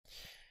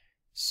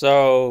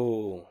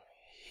So,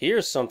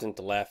 here's something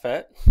to laugh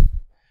at.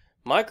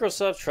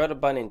 Microsoft tried to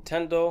buy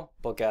Nintendo,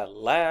 but got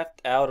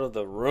laughed out of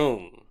the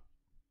room.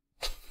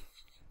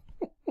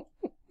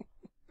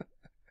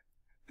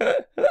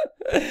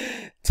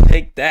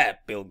 Take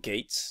that, Bill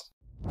Gates.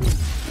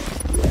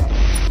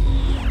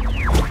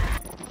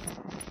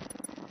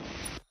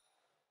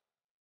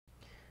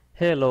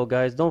 Hello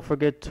guys, don't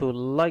forget to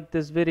like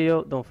this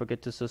video, don't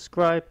forget to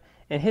subscribe,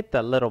 and hit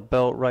that little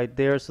bell right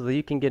there so that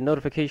you can get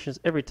notifications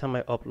every time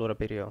I upload a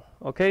video,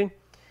 okay?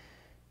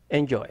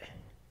 Enjoy.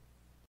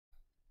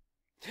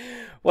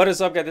 What is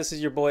up guys, this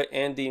is your boy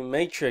Andy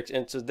Matrix,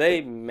 and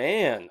today,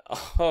 man,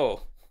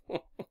 oh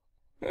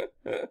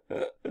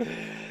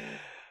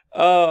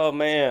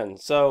man,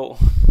 so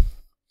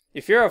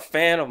if you're a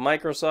fan of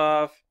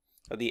Microsoft,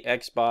 of the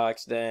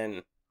Xbox,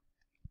 then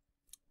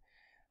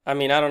I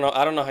don't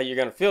know how you're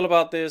gonna feel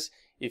about this.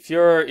 If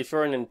you're a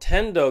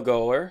Nintendo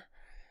goer,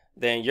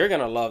 then you're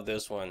gonna love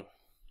this one.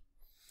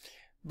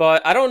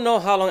 But I don't know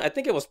how long. I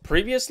think it was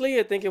previously.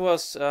 I think it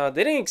was. They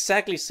didn't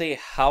exactly say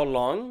how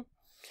long,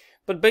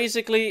 but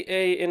basically,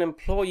 an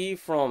employee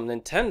from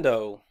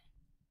Nintendo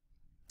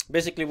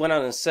basically went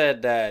out and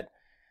said that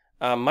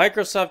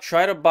Microsoft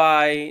tried to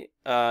buy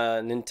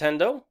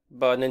Nintendo,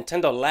 but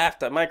Nintendo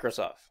laughed at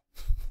Microsoft.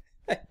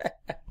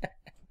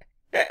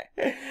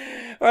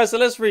 All right, so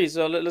let's read.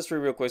 Let's read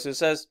real quick. So it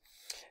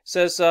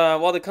says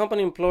while the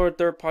company implored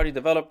third-party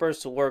developers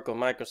to work on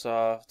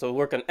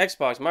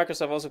Xbox,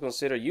 Microsoft also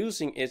considered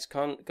using its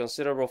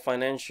considerable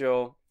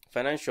financial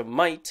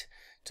might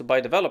to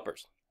buy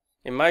developers.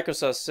 And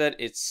Microsoft said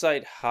its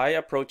sight high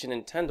approaching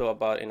Nintendo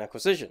about an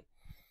acquisition.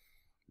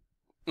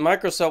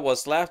 Microsoft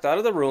was laughed out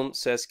of the room,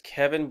 says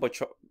Kevin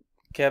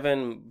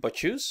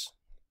Bachus,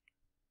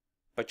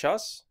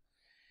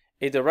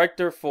 a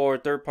director for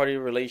third-party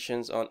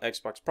relations on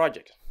Xbox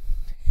project.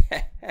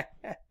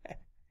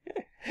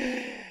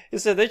 He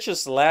said they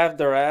just laughed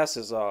their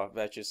asses off,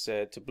 Bachus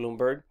said to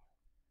Bloomberg.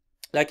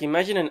 Like,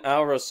 imagine an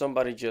hour of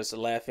somebody just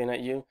laughing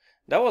at you.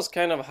 That was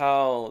kind of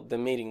how the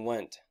meeting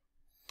went.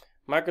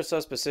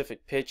 Microsoft's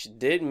specific pitch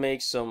did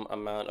make some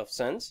amount of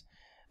sense.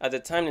 At the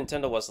time,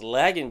 Nintendo was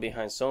lagging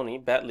behind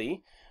Sony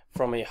badly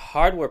from a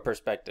hardware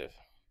perspective.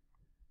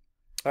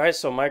 Alright,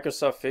 so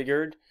Microsoft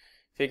figured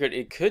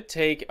it could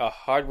take a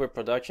hardware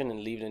production and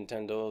leave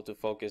Nintendo to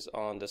focus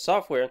on the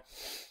software.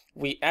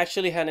 We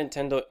actually had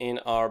Nintendo in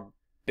our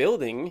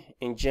building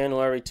in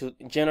January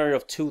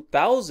of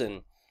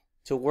 2000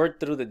 to work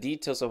through the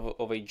details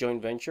of a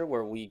joint venture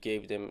where we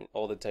gave them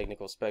all the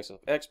technical specs of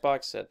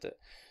Xbox,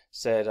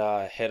 said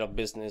head of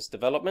business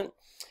development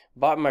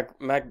Bob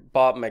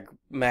McBreen.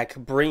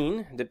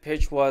 The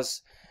pitch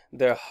was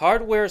their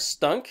hardware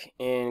stunk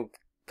and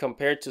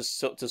compared to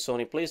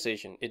Sony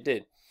PlayStation, it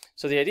did.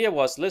 So the idea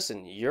was,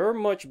 listen, you're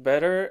much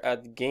better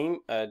at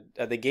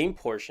the game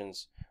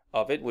portions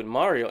of it with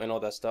Mario and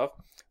all that stuff.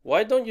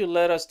 Why don't you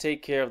let us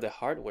take care of the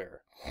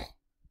hardware?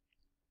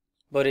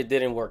 But it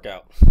didn't work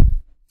out.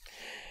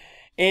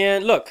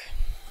 And look.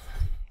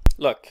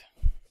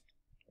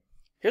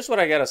 Here's what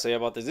I gotta say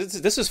about this.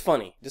 This is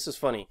funny. This is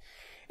funny.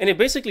 And it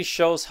basically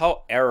shows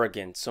how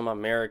arrogant some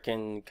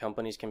American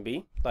companies can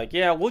be. Like,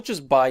 yeah, we'll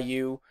just buy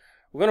you.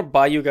 We're going to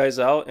buy you guys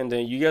out, and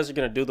then you guys are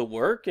going to do the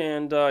work.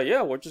 And,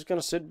 yeah, we're just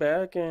going to sit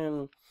back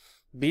and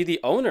be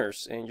the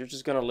owners. And you're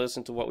just going to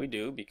listen to what we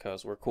do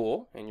because we're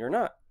cool, and you're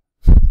not.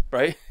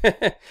 Right?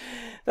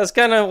 That's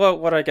kind of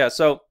what I got.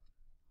 So,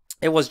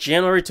 it was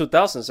January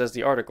 2000, says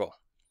the article.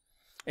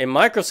 And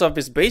Microsoft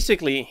is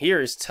basically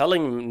is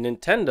telling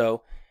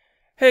Nintendo,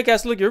 hey,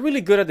 guys, look, you're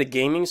really good at the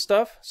gaming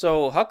stuff.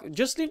 So,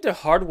 just leave the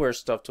hardware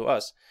stuff to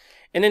us.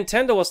 And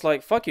Nintendo was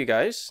like, fuck you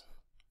guys.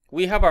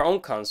 We have our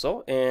own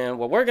console, and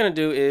what we're going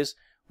to do is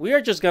we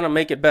are just going to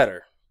make it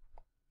better.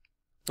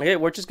 Okay,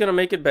 we're just going to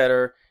make it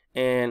better,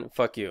 and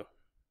fuck you.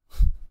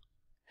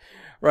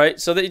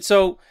 Right?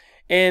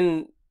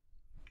 And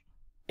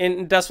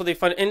that's what they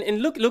find.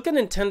 And look at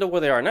Nintendo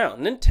where they are now.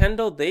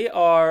 Nintendo,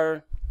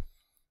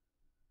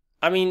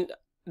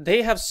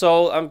 they have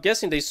sold, I'm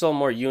guessing they sold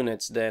more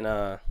units than,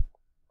 I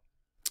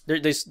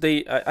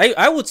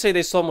would say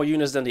they sold more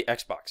units than the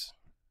Xbox,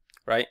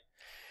 right?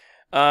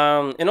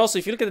 And also,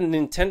 if you look at the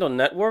Nintendo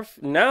net worth,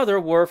 now they're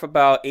worth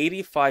about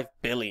 85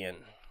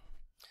 billion.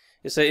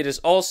 It is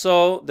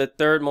also the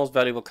third most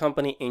valuable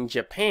company in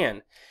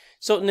Japan.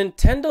 So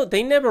Nintendo,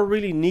 they never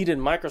really needed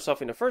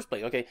Microsoft in the first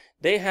place. Okay,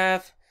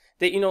 with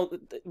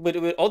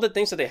all the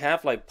things that they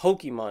have, like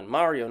Pokemon,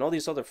 Mario, and all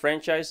these other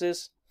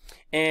franchises.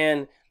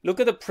 And look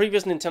at the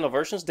previous Nintendo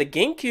versions. The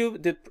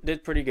GameCube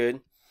did pretty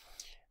good.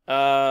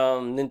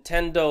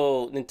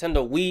 Nintendo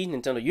Wii,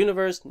 Nintendo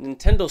Universe,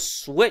 Nintendo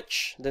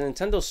Switch. The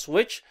Nintendo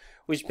Switch,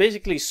 which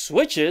basically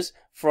switches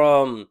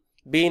from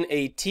being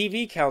a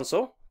TV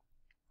console,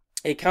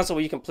 a console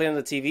where you can play on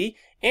the TV,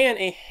 and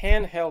a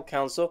handheld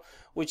console,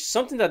 which is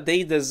something that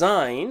they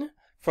design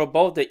for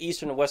both the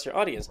Eastern and Western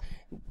audience.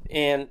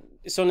 And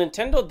so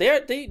Nintendo,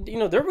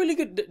 they're really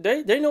good.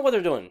 They know what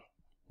they're doing.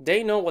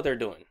 They know what they're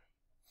doing.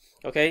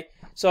 Okay,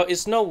 so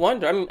it's no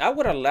wonder. I mean, I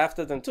would have laughed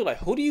at them too. Like,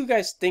 who do you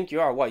guys think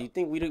you are? What, you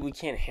think we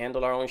can't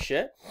handle our own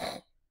shit?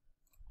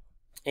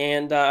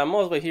 And I'm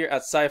over here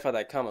at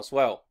sci-fi.com as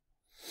well.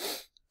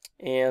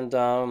 And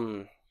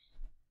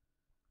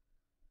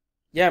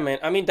yeah, man,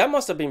 I mean, that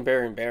must have been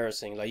very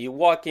embarrassing. Like, you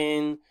walk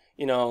in,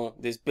 you know,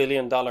 this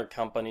billion-dollar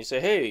company, say,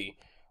 hey,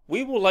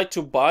 we would like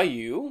to buy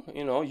you.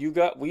 You know,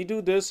 we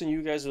do this and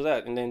you guys do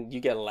that. And then you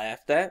get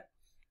laughed at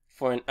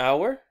for an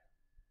hour.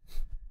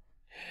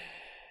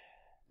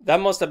 That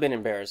must have been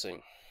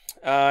embarrassing.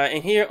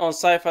 And here on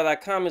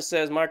sci-fi.com it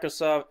says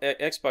Microsoft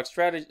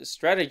Xbox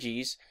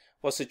strategies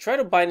was to try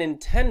to buy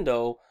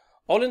Nintendo,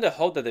 all in the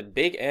hope that the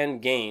big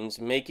end games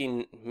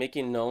making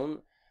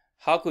known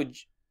how could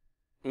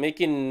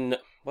making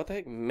what the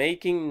heck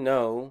making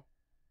know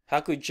how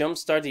could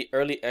jumpstart the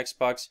early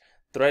Xbox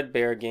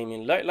threadbare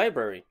gaming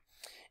library.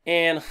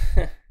 And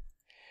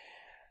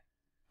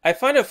I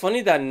find it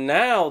funny that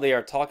now they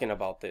are talking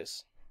about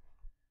this.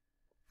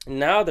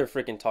 Now they're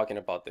freaking talking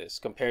about this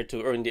compared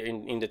to in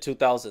the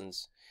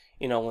 2000s,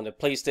 you know, when the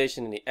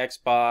PlayStation and the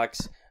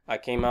Xbox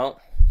came out.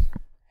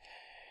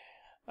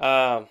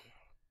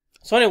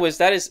 So anyways,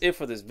 that is it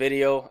for this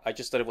video. I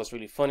just thought it was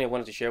really funny. I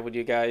wanted to share with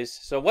you guys.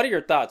 So what are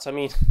your thoughts? I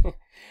mean, what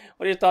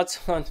are your thoughts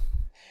on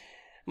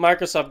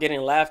Microsoft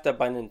getting laughed at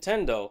by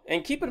Nintendo?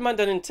 And keep in mind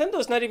that Nintendo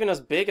is not even as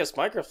big as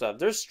Microsoft.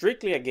 They're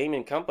strictly a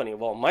gaming company.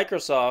 Well,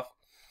 Microsoft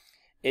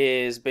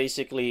is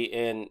basically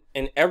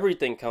an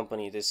everything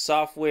company. The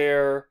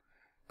software,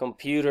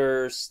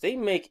 computers, they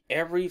make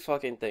every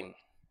fucking thing.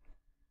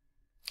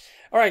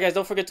 Alright guys,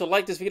 don't forget to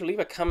like this video, leave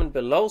a comment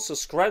below,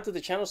 subscribe to the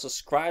channel,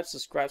 subscribe.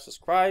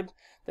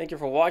 Thank you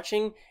for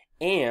watching,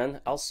 and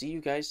I'll see you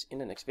guys in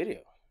the next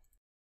video.